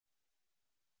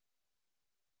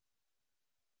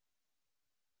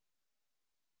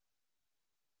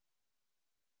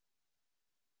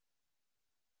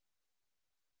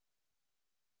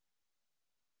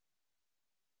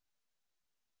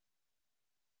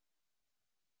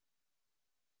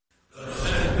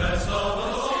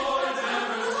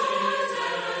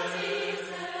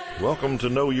Welcome to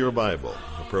Know Your Bible,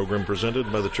 a program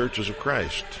presented by the Churches of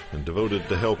Christ and devoted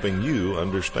to helping you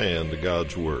understand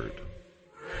God's Word.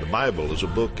 The Bible is a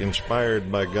book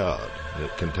inspired by God, and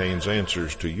it contains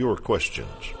answers to your questions.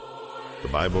 The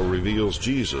Bible reveals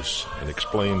Jesus and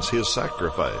explains His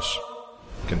sacrifice.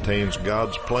 It contains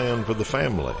God's plan for the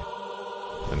family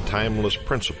and timeless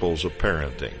principles of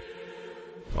parenting.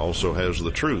 It also has the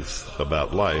truth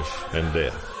about life and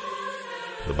death.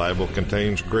 The Bible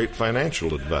contains great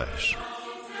financial advice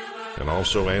and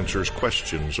also answers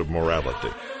questions of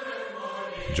morality.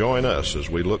 Join us as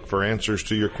we look for answers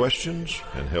to your questions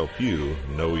and help you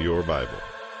know your Bible.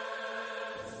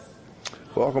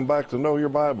 Welcome back to Know Your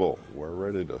Bible. We're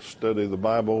ready to study the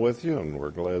Bible with you, and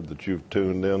we're glad that you've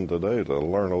tuned in today to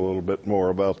learn a little bit more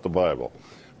about the Bible.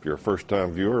 If you're a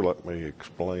first-time viewer, let me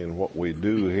explain what we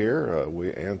do here.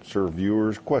 We answer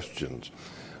viewers' questions.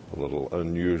 A little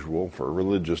unusual for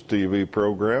religious TV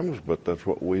programs, but that's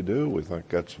what we do. We think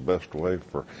that's the best way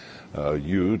for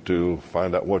you to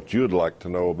find out what you'd like to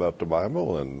know about the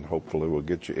Bible, and hopefully we'll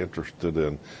get you interested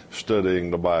in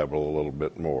studying the Bible a little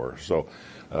bit more. So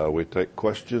we take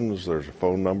questions. There's a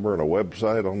phone number and a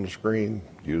website on the screen.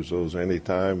 Use those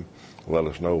anytime. Let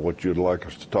us know what you'd like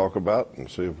us to talk about and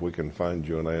see if we can find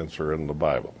you an answer in the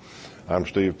Bible. I'm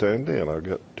Steve Tandy, and I've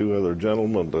got two other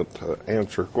gentlemen that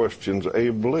answer questions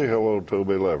ably. Hello,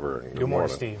 Toby Lever. Good morning,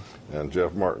 Steve. And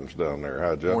Jeff Martin's down there.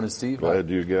 Hi, Jeff. Good morning, Steve. Glad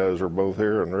you guys are both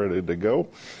here and ready to go.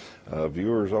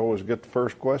 Viewers always get the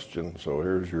first question, so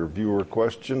here's your viewer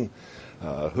question.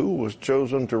 Who was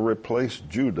chosen to replace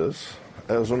Judas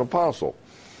as an apostle?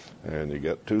 And you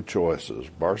get two choices,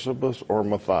 Barsabas or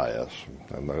Matthias.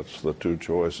 And that's the two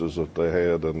choices that they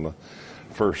had in the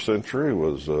first century.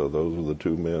 Was those are the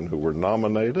two men who were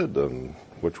nominated, and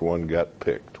which one got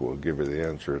picked? We'll give you the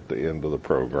answer at the end of the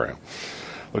program.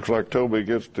 Looks like Toby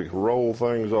gets to roll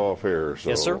things off here.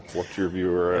 So yes, sir. What's your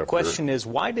viewer after? The question is,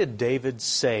 why did David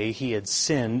say he had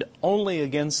sinned only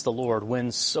against the Lord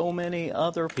when so many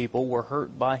other people were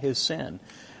hurt by his sin?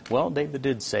 Well, David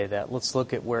did say that. Let's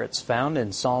look at where it's found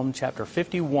in Psalm chapter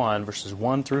 51, verses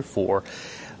 1 through 4.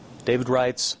 David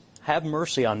writes, "Have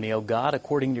mercy on me, O God,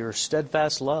 according to your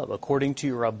steadfast love, according to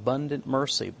your abundant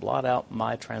mercy. Blot out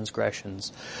my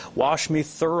transgressions. Wash me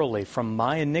thoroughly from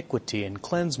my iniquity and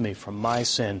cleanse me from my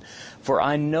sin. For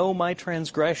I know my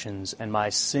transgressions, and my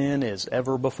sin is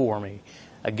ever before me.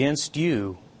 Against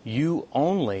you, you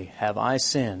only have I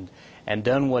sinned, and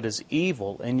done what is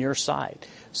evil in your sight,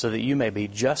 so that you may be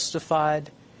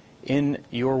justified in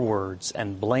your words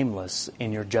and blameless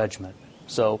in your judgment."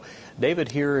 So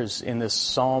David here is in this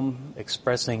psalm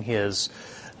expressing his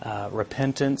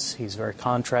repentance. He's very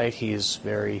contrite. He's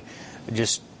very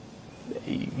just,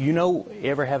 you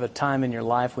ever have a time in your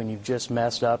life when you've just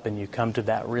messed up and you come to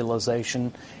that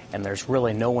realization and there's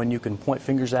really no one you can point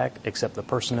fingers at except the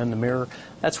person in the mirror?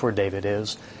 That's where David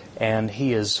is. And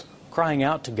he is crying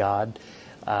out to God,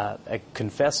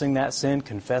 confessing that sin,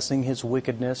 confessing his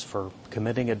wickedness for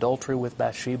committing adultery with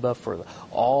Bathsheba, for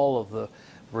all of the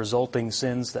resulting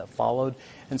sins that followed.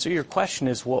 And so your question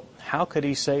is, well, how could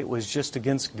he say it was just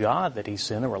against God that he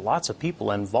sinned? There were lots of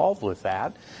people involved with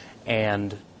that.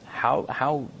 And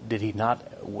how did he not,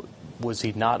 was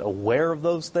he not aware of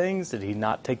those things? Did he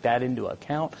not take that into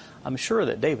account? I'm sure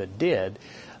that David did.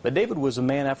 But David was a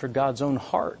man after God's own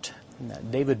heart.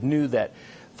 David knew that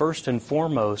first and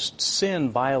foremost, sin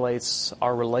violates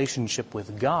our relationship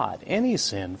with God. Any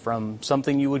sin, from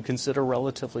something you would consider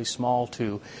relatively small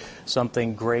to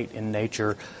something great in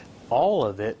nature, all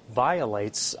of it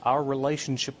violates our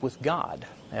relationship with God.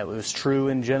 It was true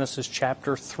in Genesis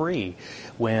chapter 3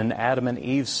 when Adam and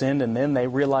Eve sinned, and then they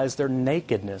realized their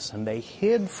nakedness and they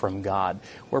hid from God,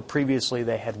 where previously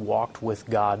they had walked with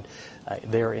God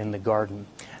there in the garden.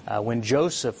 When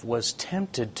Joseph was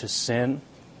tempted to sin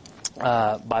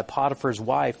by Potiphar's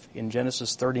wife in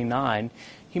Genesis 39,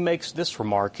 he makes this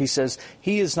remark. He says,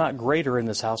 "He is not greater in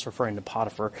this house," referring to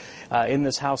Potiphar, "in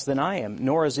this house than I am,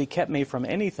 nor has he kept me from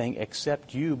anything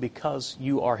except you, because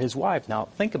you are his wife." Now,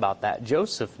 think about that.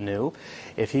 Joseph knew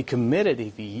if he committed,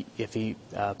 if he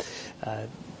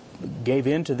gave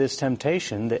in to this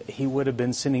temptation, that he would have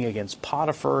been sinning against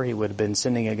Potiphar, he would have been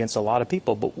sinning against a lot of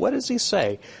people. But what does he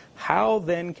say? "How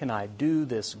then can I do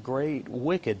this great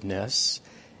wickedness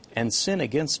and sin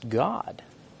against God?"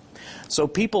 So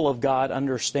people of God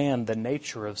understand the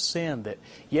nature of sin, that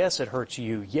yes, it hurts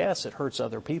you, yes, it hurts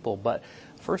other people, but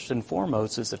first and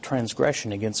foremost is a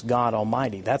transgression against God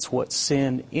Almighty. That's what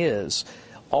sin is.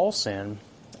 All sin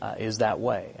is that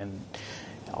way, and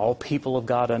all people of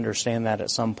God understand that at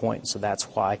some point. So that's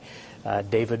why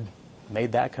David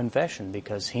made that confession,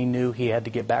 because he knew he had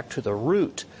to get back to the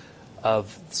root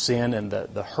of sin and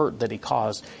the hurt that he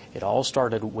caused, it all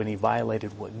started when he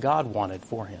violated what God wanted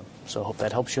for him. So I hope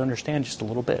that helps you understand just a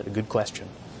little bit. A good question.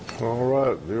 All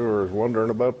right, viewers wondering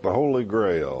about the Holy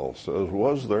Grail. Says,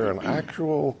 was there an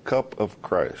actual cup of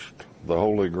Christ, the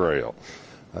Holy Grail?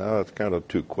 That's kind of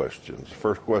two questions.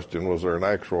 First question, was there an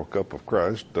actual cup of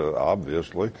Christ?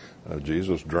 Obviously,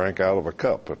 Jesus drank out of a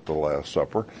cup at the Last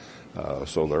Supper,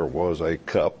 so there was a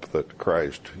cup that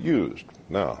Christ used.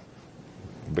 Now,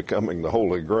 becoming the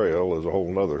Holy Grail is a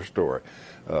whole other story,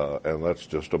 and that's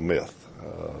just a myth.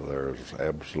 There's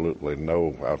absolutely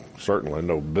certainly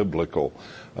no biblical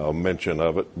mention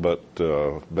of it, but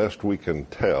best we can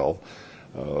tell,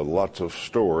 lots of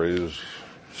stories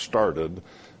started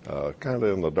kind of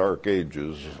in the Dark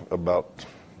Ages about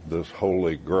this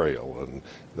Holy Grail, and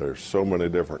there's so many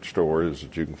different stories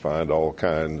that you can find all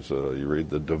kinds. You read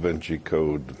the Da Vinci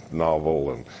Code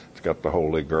novel, and it's got the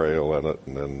Holy Grail in it,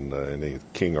 and then any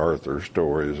King Arthur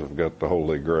stories have got the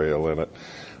Holy Grail in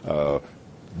it.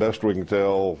 Best we can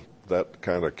tell, that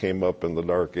kind of came up in the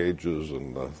Dark Ages,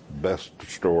 and the best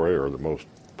story, or the most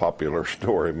popular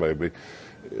story maybe,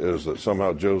 is that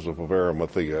somehow Joseph of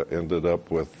Arimathea ended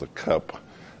up with the cup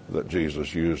that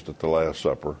Jesus used at the Last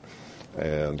Supper.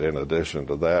 And in addition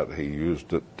to that, he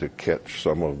used it to catch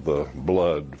some of the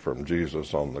blood from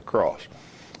Jesus on the cross.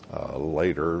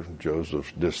 Later,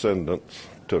 Joseph's descendants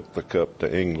took the cup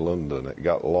to England, and it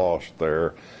got lost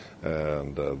there,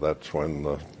 and that's when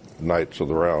the Knights of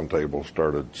the Round Table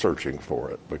started searching for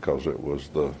it, because it was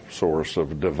the source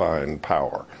of divine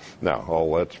power. Now,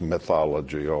 all that's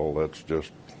mythology, all that's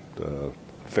just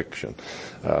fiction.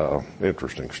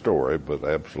 Interesting story, but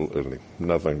absolutely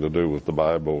nothing to do with the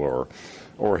Bible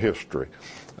or history.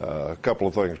 A couple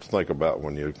of things to think about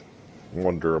when you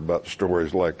wonder about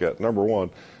stories like that. Number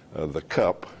one, the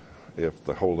cup, if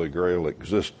the Holy Grail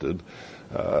existed,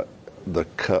 a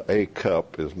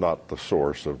cup is not the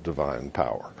source of divine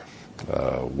power.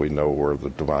 We know where the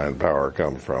divine power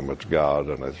comes from. It's God,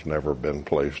 and it's never been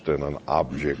placed in an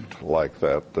object like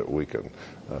that we can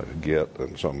get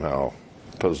and somehow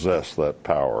possess that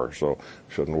power, so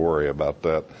shouldn't worry about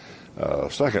that.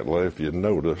 Secondly, if you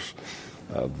notice,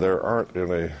 there aren't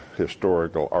any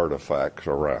historical artifacts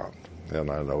around,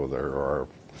 and I know there are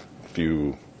a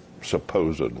few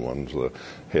supposed ones. The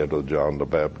head of John the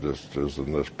Baptist is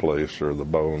in this place, or the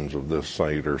bones of this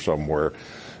saint are somewhere.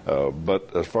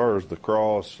 But as far as the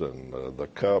cross and the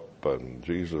cup and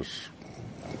Jesus'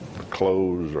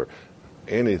 clothes or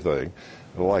anything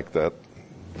like that,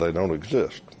 they don't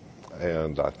exist.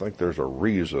 And I think there's a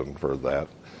reason for that.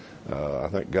 I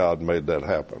think God made that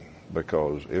happen,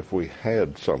 because if we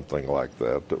had something like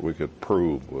that we could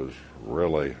prove was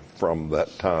really from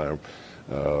that time,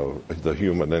 the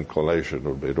human inclination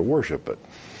would be to worship it.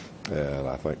 And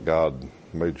I think God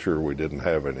made sure we didn't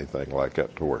have anything like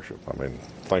that to worship. I mean,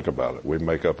 think about it. We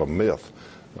make up a myth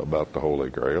about the Holy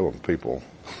Grail, and people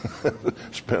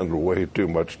spend way too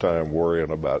much time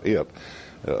worrying about it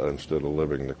instead of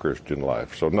living the Christian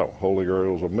life. So no, Holy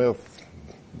Grail's a myth,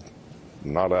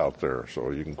 not out there,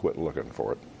 so you can quit looking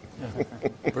for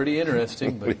it. Pretty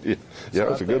interesting, but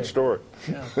it's a good story.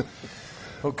 Yeah.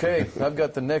 Okay, I've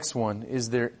got the next one.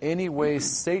 Is there any way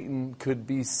Satan could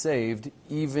be saved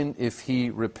even if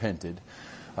he repented?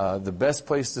 The best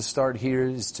place to start here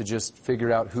is to just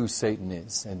figure out who Satan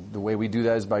is. And the way we do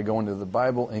that is by going to the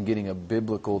Bible and getting a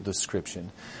biblical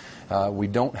description. We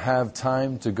don't have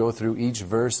time to go through each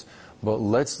verse, but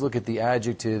let's look at the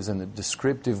adjectives and the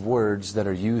descriptive words that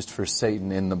are used for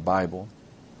Satan in the Bible.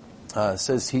 It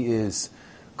says he is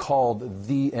called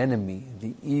the enemy,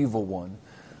 the evil one,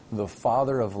 the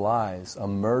father of lies, a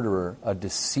murderer, a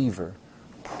deceiver,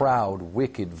 proud,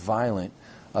 wicked, violent,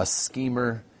 a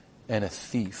schemer, and a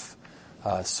thief.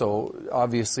 So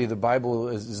obviously the Bible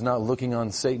is not looking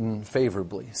on Satan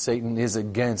favorably. Satan is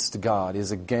against God,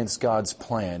 is against God's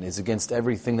plan, is against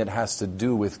everything that has to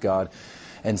do with God.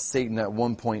 And Satan at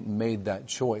one point made that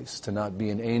choice to not be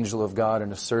an angel of God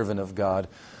and a servant of God,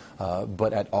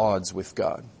 but at odds with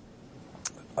God.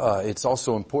 It's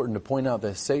also important to point out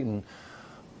that Satan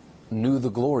knew the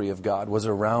glory of God, was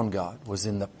around God, was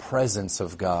in the presence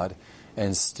of God,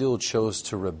 and still chose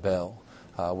to rebel,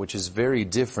 which is very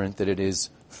different than it is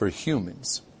for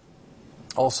humans.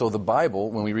 Also, the Bible,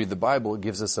 when we read the Bible, it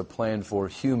gives us a plan for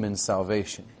human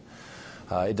salvation.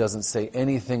 It doesn't say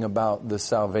anything about the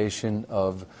salvation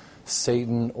of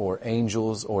Satan or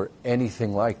angels or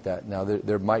anything like that. Now,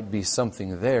 there might be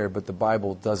something there, but the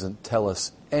Bible doesn't tell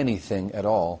us anything at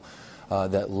all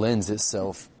that lends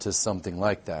itself to something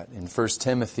like that. In 1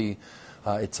 Timothy,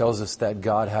 it tells us that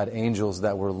God had angels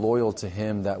that were loyal to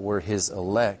Him, that were His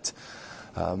elect.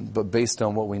 But based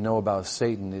on what we know about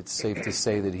Satan, it's safe to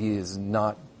say that he is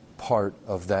not part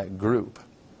of that group.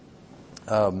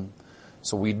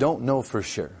 So we don't know for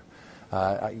sure.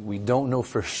 We don't know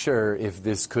for sure if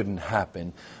this couldn't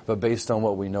happen. But based on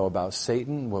what we know about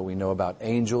Satan, what we know about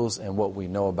angels, and what we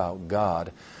know about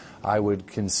God, I would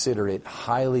consider it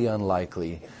highly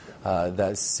unlikely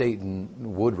that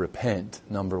Satan would repent,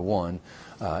 number one,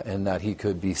 and that he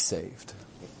could be saved.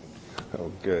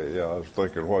 Okay, yeah, I was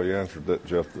thinking while you answered that,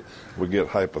 Jeff, that we get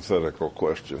hypothetical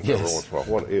questions every once in a while.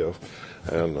 What if?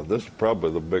 And this is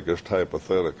probably the biggest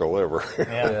hypothetical ever.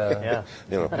 Yeah.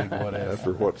 You know,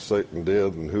 after what Satan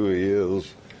did and who he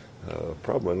is,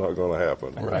 probably not going to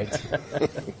happen. Right.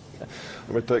 Let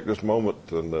me take this moment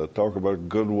and talk about a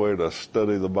good way to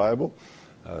study the Bible.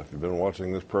 If you've been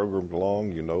watching this program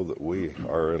long, you know that we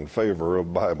are in favor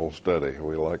of Bible study.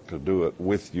 We like to do it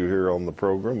with you here on the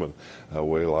program, and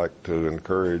we like to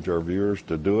encourage our viewers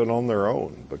to do it on their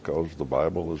own because the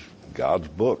Bible is God's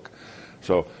book.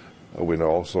 So we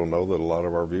also know that a lot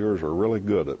of our viewers are really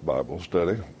good at Bible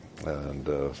study,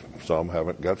 and some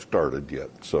haven't got started yet.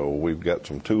 So we've got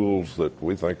some tools that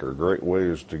we think are great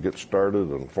ways to get started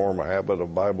and form a habit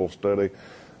of Bible study.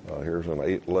 Here's an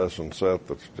 8-lesson set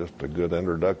that's just a good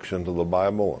introduction to the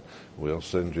Bible. We'll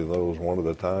send you those one at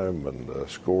a time and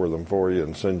score them for you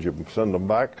and send them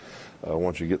back.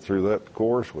 Once you get through that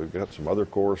course, we've got some other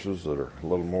courses that are a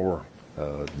little more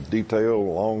detailed,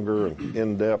 longer, and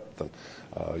in-depth. And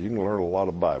you can learn a lot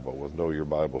of Bible with Know Your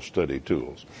Bible study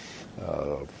tools.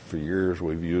 For years,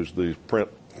 we've used these print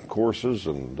courses,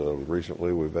 and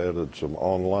recently we've added some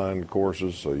online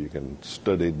courses so you can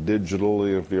study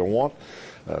digitally if you want.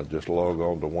 Just log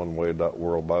on to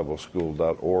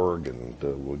oneway.worldbibleschool.org and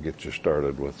we'll get you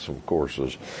started with some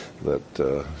courses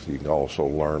that you can also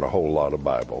learn a whole lot of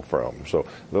Bible from. So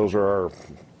those are our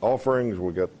offerings.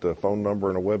 We got the phone number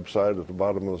and a website at the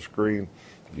bottom of the screen.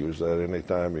 Use that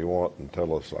anytime you want and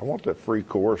tell us, I want that free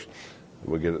course.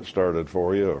 We'll get it started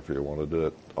for you. Or if you want to do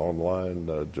it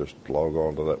online, just log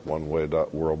on to that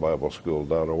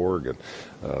oneway.worldbibleschool.org and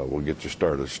we'll get you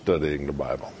started studying the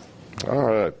Bible. All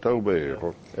right, Toby.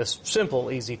 A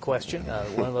simple, easy question,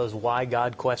 one of those why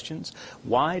God questions.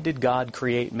 Why did God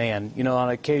create man? You know, on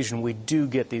occasion we do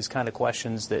get these kind of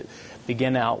questions that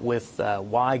begin out with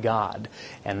why God?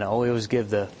 And I always give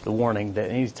the warning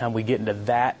that anytime we get into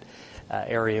that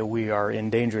area, we are in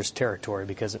dangerous territory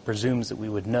because it presumes that we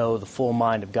would know the full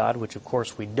mind of God, which of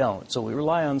course we don't. So we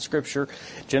rely on Scripture.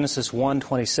 Genesis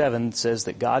 1:27 says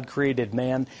that God created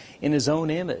man in His own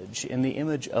image. In the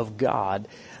image of God,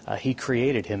 He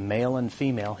created him, male and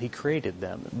female. He created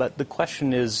them. But the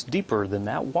question is deeper than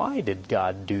that. Why did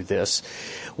God do this?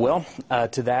 Well,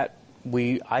 to that,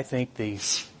 I think the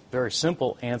very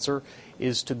simple answer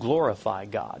is to glorify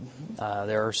God.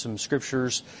 There are some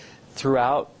scriptures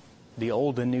throughout the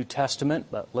Old and New Testament,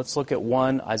 but let's look at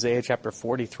one. Isaiah chapter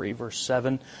 43, verse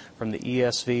 7 from the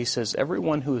ESV says,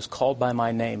 "Everyone who is called by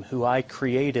my name, who I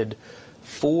created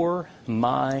for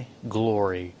my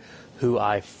glory, who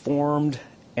I formed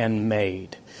and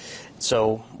made."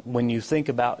 So when you think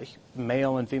about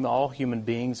male and female, all human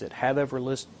beings that have ever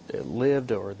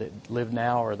lived or that live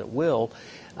now or that will,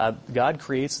 God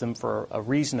creates them for a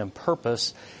reason and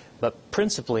purpose. But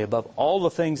principally, above all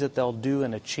the things that they'll do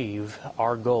and achieve,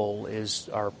 our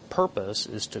purpose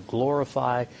is to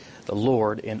glorify the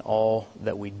Lord in all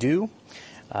that we do,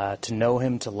 to know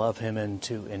Him, to love Him, and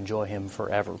to enjoy Him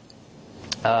forever.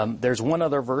 There's one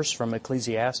other verse from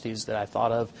Ecclesiastes that I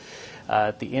thought of.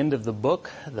 At the end of the book,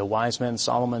 the wise man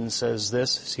Solomon says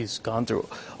this. He's gone through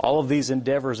all of these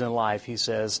endeavors in life. He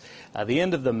says, the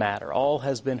end of the matter, all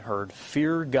has been heard.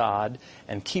 Fear God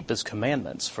and keep His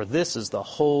commandments, for this is the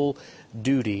whole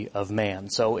duty of man.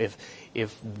 So if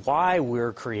why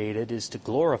we're created is to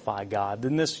glorify God,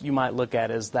 then this you might look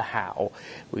at as the how.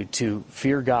 To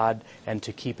fear God and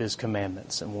to keep His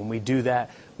commandments. And when we do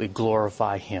that, we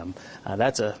glorify Him.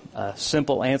 That's a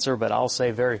simple answer, but I'll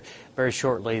say very, very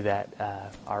shortly that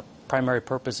our primary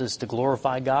purpose is to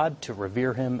glorify God, to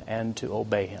revere Him, and to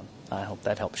obey Him. I hope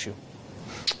that helps you.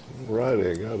 Right,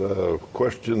 I got a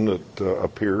question that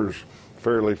appears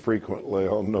fairly frequently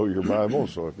on Know Your Bible,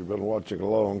 so if you've been watching a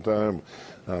long time,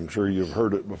 I'm sure you've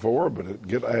heard it before, but it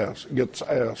gets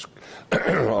asked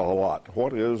a lot.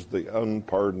 What is the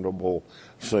unpardonable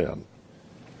sin?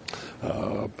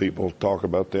 People talk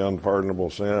about the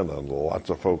unpardonable sin, and lots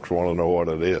of folks want to know what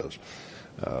it is.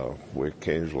 We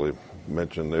occasionally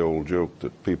mention the old joke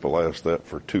that people ask that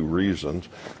for two reasons.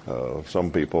 Some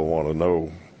people want to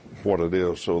know what it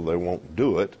is so they won't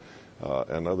do it,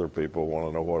 and other people want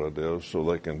to know what it is so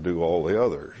they can do all the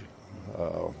others.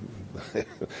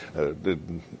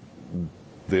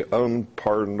 The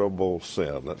unpardonable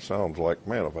sin. That sounds like,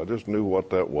 man, if I just knew what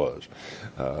that was,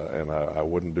 and I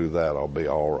wouldn't do that, I'll be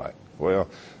all right. Well,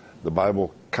 the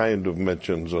Bible kind of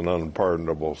mentions an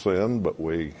unpardonable sin, but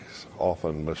we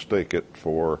often mistake it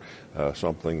for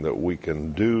something that we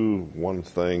can do, one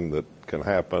thing that can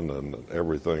happen, and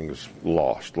everything's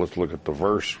lost. Let's look at the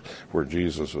verse where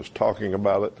Jesus is talking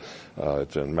about it.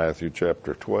 It's in Matthew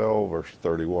chapter 12, verse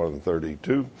 31 and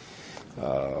 32.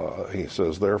 He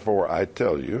says, "Therefore I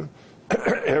tell you,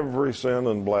 every sin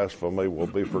and blasphemy will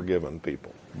be forgiven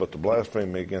people, but the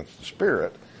blasphemy against the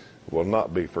Spirit will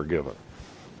not be forgiven.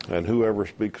 And whoever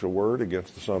speaks a word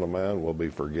against the Son of Man will be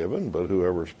forgiven, but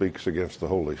whoever speaks against the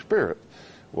Holy Spirit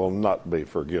will not be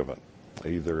forgiven,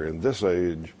 either in this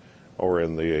age or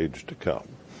in the age to come."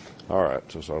 All right,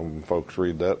 so some folks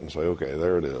read that and say, okay,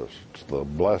 there it is. It's the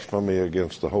blasphemy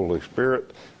against the Holy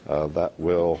Spirit. That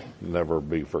will never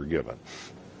be forgiven.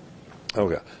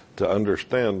 Okay, to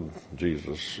understand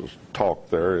Jesus' talk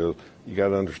there, you got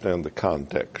to understand the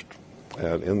context.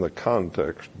 And in the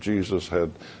context, Jesus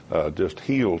had just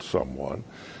healed someone,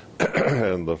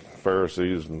 and the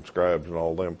Pharisees and scribes and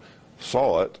all them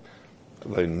saw it.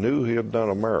 They knew he had done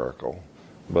a miracle,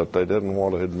 but they didn't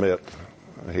want to admit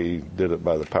he did it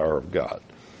by the power of God.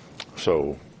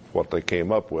 So what they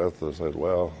came up with is that,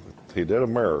 well, he did a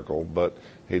miracle, but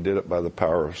he did it by the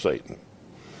power of Satan.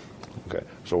 Okay,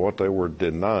 so what they were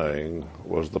denying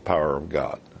was the power of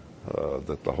God,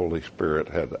 that the Holy Spirit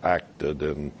had acted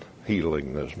in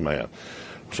healing this man.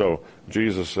 So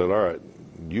Jesus said, all right,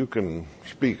 you can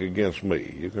speak against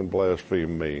me, you can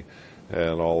blaspheme me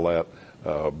and all that,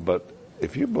 but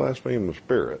if you blaspheme the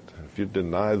Spirit, if you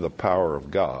deny the power of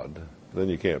God, then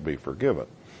you can't be forgiven.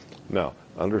 Now,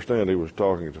 understand he was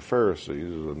talking to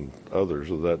Pharisees and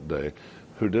others of that day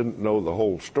who didn't know the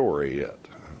whole story yet.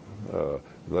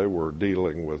 They were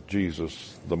dealing with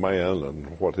Jesus, the man,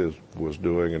 and what he was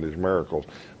doing and his miracles,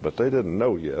 but they didn't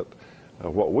know yet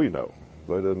what we know.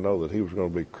 They didn't know that he was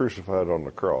going to be crucified on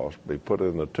the cross, be put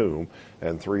in the tomb,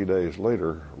 and 3 days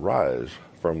later rise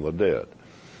from the dead.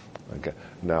 Okay.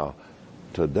 Now,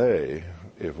 today,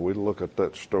 if we look at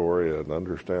that story and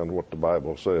understand what the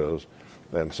Bible says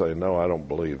and say, no, I don't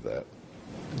believe that,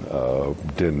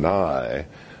 deny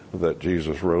that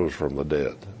Jesus rose from the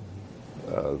dead,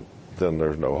 then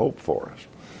there's no hope for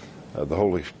us. The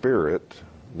Holy Spirit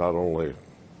not only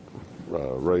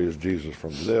raised Jesus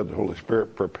from the dead, the Holy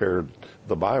Spirit prepared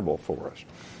the Bible for us.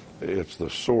 It's the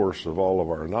source of all of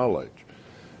our knowledge.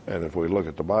 And if we look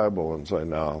at the Bible and say,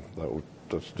 no,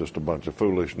 that's just a bunch of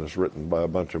foolishness written by a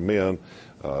bunch of men,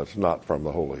 it's not from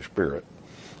the Holy Spirit,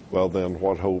 well, then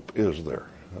what hope is there?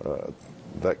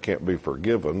 That can't be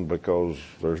forgiven because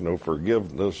there's no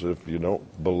forgiveness if you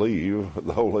don't believe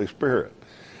the Holy Spirit.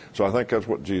 So I think that's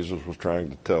what Jesus was trying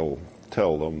to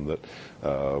tell them, that,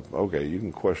 okay, you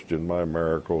can question my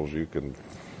miracles, you can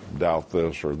doubt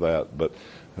this or that, but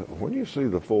when you see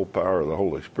the full power of the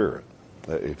Holy Spirit,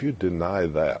 if you deny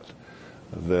that,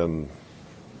 then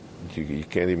you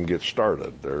can't even get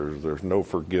started. There's no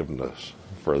forgiveness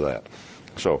for that.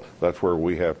 So that's where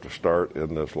we have to start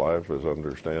in this life, is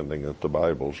understanding that the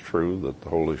Bible's true, that the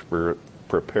Holy Spirit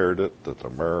prepared it, that the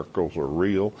miracles are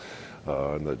real,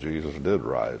 and that Jesus did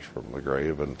rise from the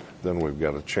grave. And then we've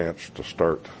got a chance to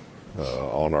start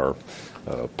on our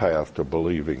path to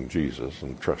believing Jesus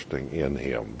and trusting in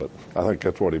him. But I think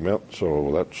that's what he meant.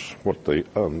 So that's what the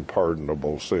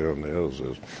unpardonable sin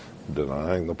is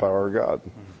denying the power of God.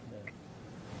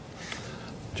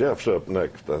 Jeff's up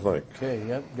next, I think. Okay,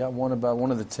 yep, got one about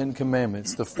one of the 10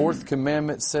 Commandments. The 4th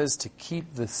commandment says to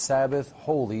keep the Sabbath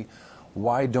holy.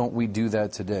 Why don't we do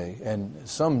that today? And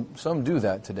some do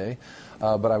that today,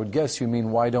 but I would guess you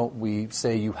mean, why don't we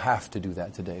say you have to do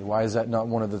that today? Why is that not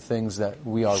one of the things that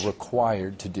we are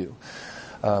required to do?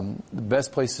 The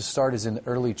best place to start is in the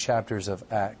early chapters of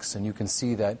Acts, and you can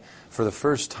see that for the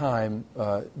first time,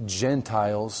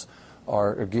 Gentiles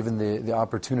are given the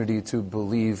opportunity to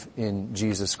believe in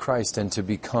Jesus Christ and to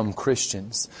become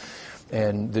Christians.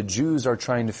 And the Jews are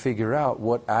trying to figure out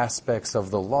what aspects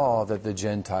of the law that the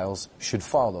Gentiles should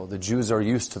follow. The Jews are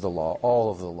used to the law,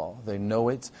 all of the law. They know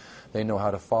it. They know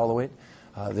how to follow it.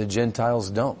 The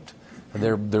Gentiles don't.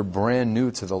 They're brand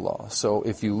new to the law. So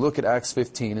if you look at Acts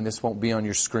 15, and this won't be on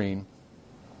your screen,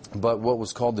 but what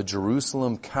was called the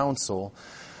Jerusalem Council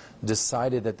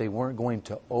decided that they weren't going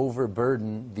to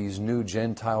overburden these new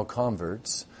Gentile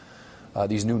converts,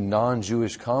 these new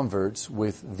non-Jewish converts,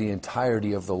 with the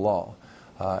entirety of the law.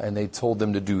 And they told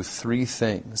them to do 3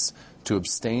 things: to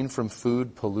abstain from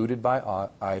food polluted by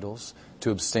idols,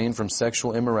 to abstain from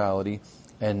sexual immorality,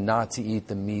 and not to eat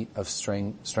the meat of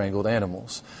strangled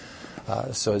animals.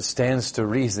 So it stands to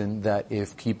reason that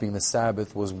if keeping the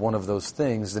Sabbath was one of those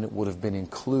things, then it would have been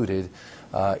included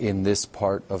in this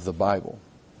part of the Bible.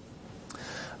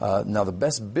 Now, the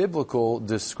best biblical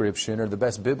description, or the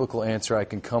best biblical answer I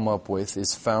can come up with,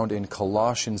 is found in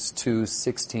Colossians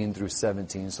 2:16 through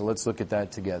 17. So let's look at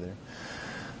that together.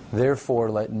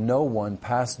 Therefore, let no one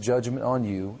pass judgment on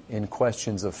you in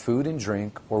questions of food and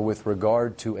drink, or with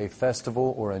regard to a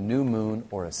festival, or a new moon,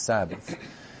 or a Sabbath.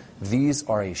 These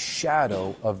are a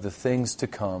shadow of the things to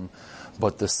come,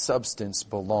 but the substance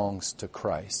belongs to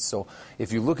Christ. So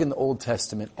if you look in the Old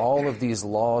Testament, all of these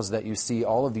laws that you see,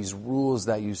 all of these rules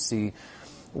that you see,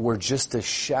 were just a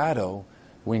shadow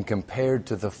when compared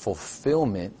to the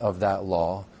fulfillment of that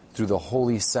law through the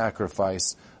holy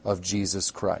sacrifice of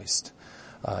Jesus Christ.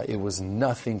 It was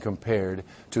nothing compared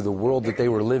to the world that they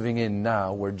were living in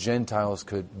now, where Gentiles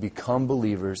could become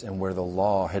believers and where the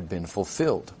law had been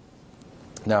fulfilled.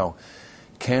 Now,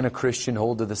 can a Christian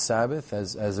hold to the Sabbath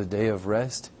as a day of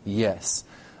rest? Yes.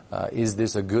 Is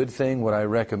this a good thing? Would I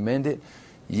recommend it?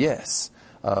 Yes.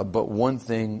 But one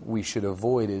thing we should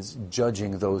avoid is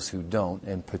judging those who don't,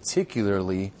 and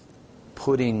particularly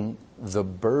putting the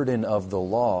burden of the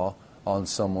law on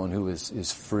someone who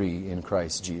is free in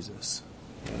Christ Jesus.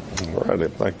 All righty.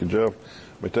 Thank you, Jeff.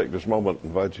 Let me take this moment and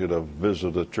invite you to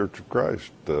visit a Church of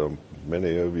Christ.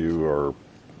 Many of you are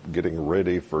getting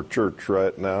ready for church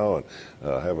right now and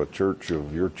have a church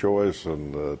of your choice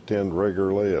and attend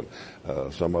regularly.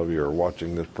 And some of you are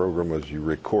watching this program as you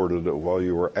recorded it while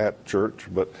you were at church.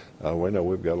 But we know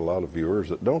we've got a lot of viewers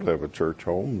that don't have a church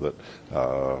home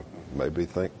that maybe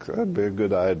think that'd be a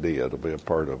good idea to be a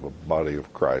part of a body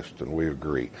of Christ, and we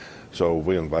agree. So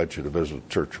we invite you to visit a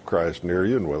Church of Christ near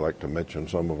you, and we like to mention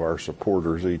some of our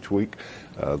supporters each week.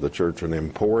 The church in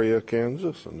Emporia,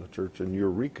 Kansas, and the church in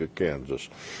Eureka, Kansas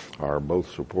are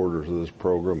both supporters of this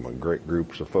program, and great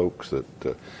groups of folks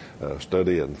that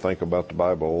study and think about the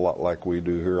Bible a lot like we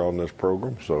do here on this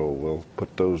program. So we'll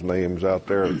put those names out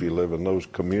there. If you live in those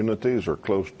communities or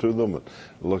close to them and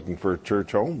looking for a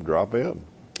church home, drop in.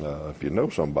 If you know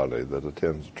somebody that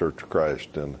attends the Church of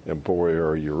Christ in Emporia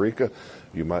or Eureka,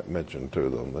 you might mention to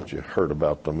them that you heard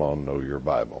about them on Know Your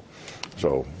Bible.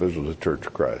 So visit the Church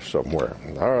of Christ somewhere.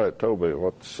 All right, Toby,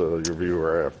 what's your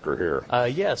viewer after here?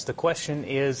 Yes, the question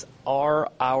is, are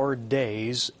our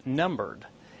days numbered?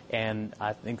 And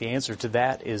I think the answer to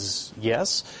that is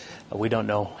yes. We don't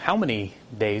know how many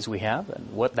days we have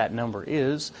and what that number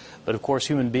is. But of course,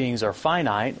 human beings are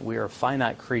finite. We are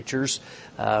finite creatures.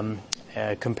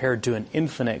 Compared to an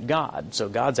infinite God. So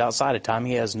God's outside of time.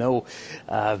 He has no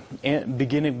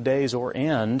beginning of days or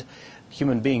end.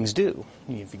 Human beings do.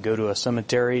 If you go to a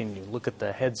cemetery and you look at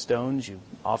the headstones, you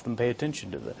often pay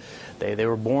attention to the day they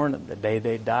were born and the day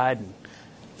they died, and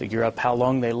figure out how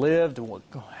long they lived,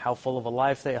 how long of a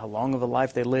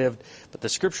life they lived. But the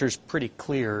Scripture is pretty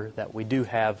clear that we do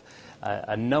have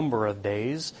a number of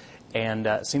days, and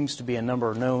it seems to be a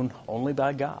number known only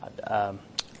by God.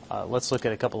 Let's look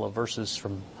at a couple of verses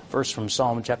from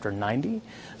Psalm chapter 90.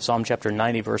 Psalm chapter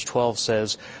 90, verse 12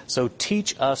 says, "So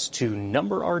teach us to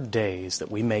number our days, that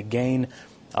we may gain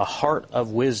a heart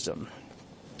of wisdom."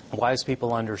 Wise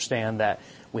people understand that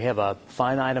we have a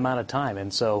finite amount of time,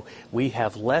 and so we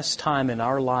have less time in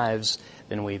our lives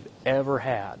than we've ever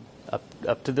had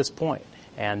up to this point,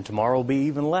 and tomorrow will be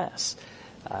even less.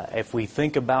 If we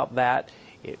think about that,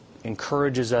 it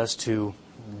encourages us to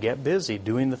get busy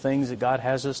doing the things that God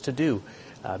has us to do.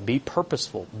 Be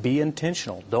purposeful. Be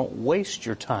intentional. Don't waste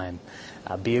your time.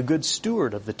 Be a good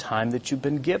steward of the time that you've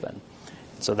been given.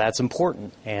 So that's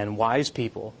important. And wise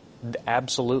people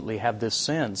absolutely have this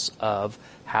sense of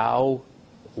how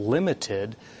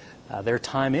limited their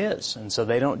time is. And so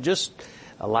they don't just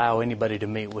allow anybody to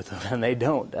meet with them, and they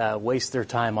don't waste their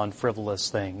time on frivolous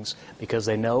things, because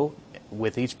they know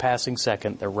with each passing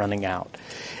second they're running out.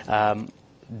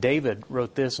 David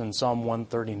wrote this in Psalm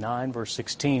 139, verse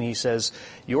 16. He says,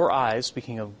 "Your eyes,"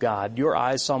 speaking of God, "your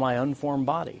eyes saw my unformed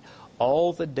body.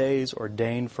 All the days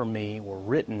ordained for me were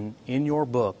written in your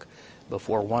book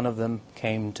before one of them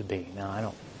came to be." Now, I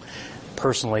don't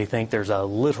personally think there's a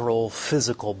literal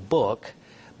physical book,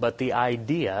 but the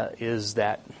idea is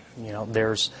that,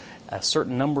 there's a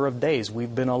certain number of days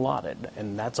we've been allotted,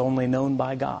 and that's only known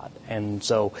by God. And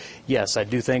so, yes, I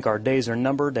do think our days are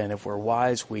numbered, and if we're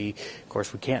wise, of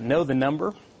course we can't know the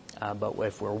number, but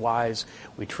if we're wise,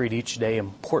 we treat each day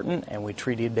important, and we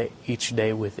treat each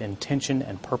day with intention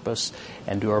and purpose,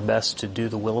 and do our best to do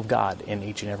the will of God in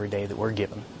each and every day that we're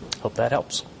given. Hope that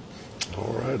helps.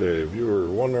 All right, if you were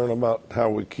wondering about how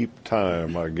we keep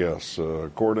time, I guess,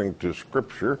 according to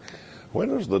Scripture, when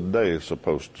is the day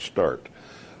supposed to start?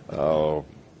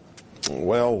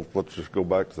 Well, let's just go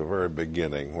back to the very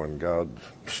beginning when God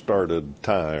started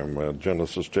time.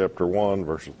 Genesis chapter 1,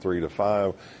 verses 3 to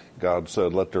 5, God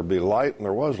said, "Let there be light," and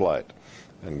there was light.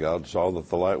 And God saw that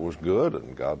the light was good,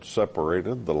 and God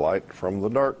separated the light from the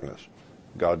darkness.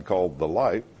 God called the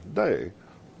light day,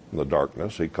 and the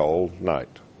darkness he called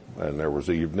night. And there was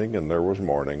evening and there was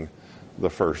morning the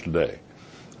first day.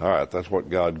 All right, that's what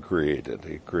God created.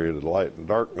 He created light and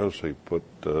darkness. He put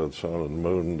the sun and the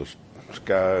moon, the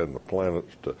sky and the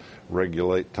planets to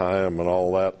regulate time and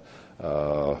all that.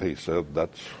 He said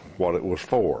that's what it was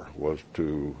for, was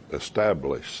to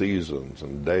establish seasons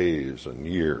and days and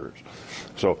years.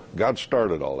 So God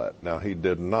started all that. Now, he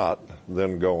did not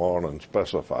then go on and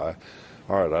specify,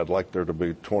 all right, I'd like there to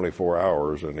be 24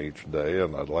 hours in each day,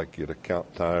 and I'd like you to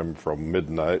count time from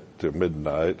midnight to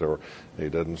midnight, or he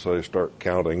didn't say start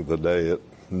counting the day at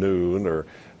noon, or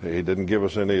he didn't give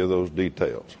us any of those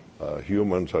details.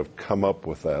 Humans have come up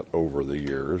with that over the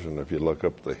years, and if you look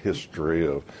up the history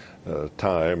of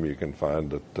time, you can find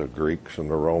that the Greeks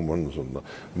and the Romans and the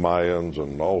Mayans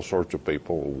and all sorts of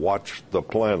people watched the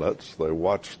planets, they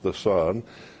watched the sun,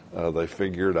 they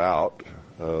figured out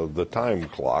the time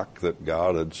clock that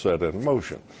God had set in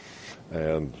motion.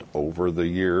 And over the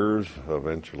years,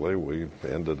 eventually, we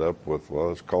ended up with, well,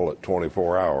 let's call it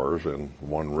 24 hours in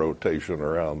one rotation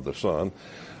around the sun.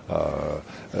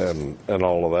 And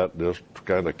all of that just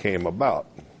kind of came about.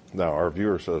 Now, our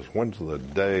viewer says, when's the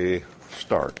day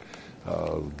start?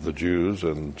 The Jews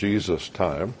in Jesus'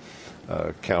 time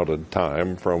counted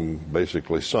time from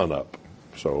basically sunup.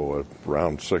 So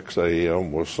around 6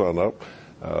 a.m. was sunup.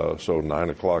 So 9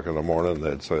 o'clock in the morning,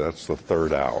 they'd say that's the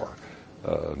third hour.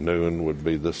 Noon would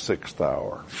be the sixth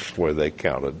hour, where they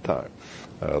counted time.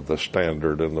 The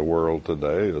standard in the world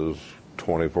today is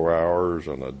 24 hours,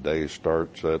 and a day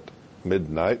starts at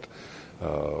midnight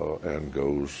and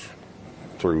goes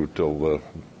through till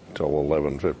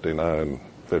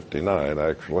 11:59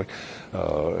 actually,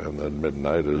 and then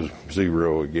midnight is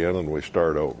 0 again, and we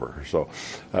start over. So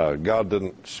God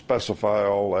didn't specify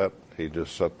all that. He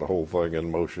just set the whole thing in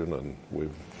motion, and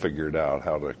we've figured out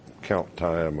how to count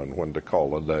time and when to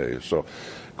call a day. So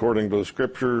according to the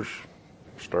scriptures,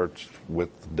 starts with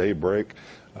daybreak.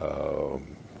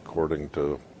 According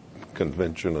to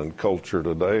convention and culture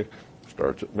today,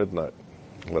 starts at midnight.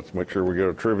 Let's make sure we get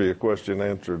a trivia question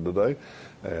answered today,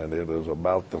 and it is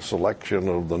about the selection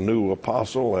of the new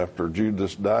apostle after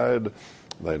Judas died.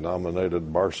 They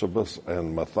nominated Barsabbas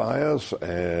and Matthias,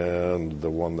 and the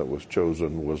one that was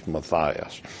chosen was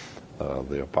Matthias.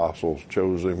 The apostles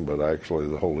chose him, but actually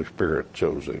the Holy Spirit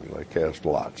chose him. They cast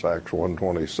lots. Acts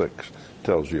 1:26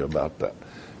 tells you about that.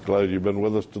 Glad you've been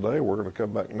with us today. We're going to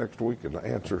come back next week and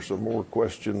answer some more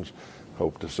questions.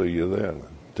 Hope to see you then.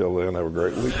 Until then, have a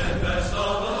great week.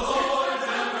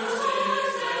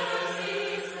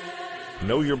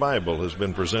 Know Your Bible has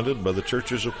been presented by the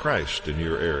Churches of Christ in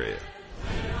your area.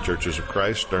 Churches of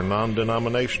Christ are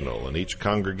non-denominational, and each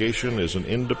congregation is an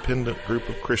independent group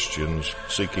of Christians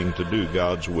seeking to do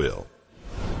God's will.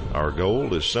 Our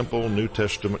goal is simple New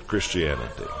Testament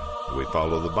Christianity. We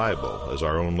follow the Bible as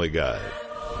our only guide.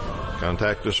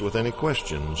 Contact us with any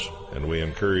questions, and we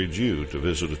encourage you to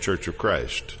visit a Church of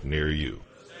Christ near you.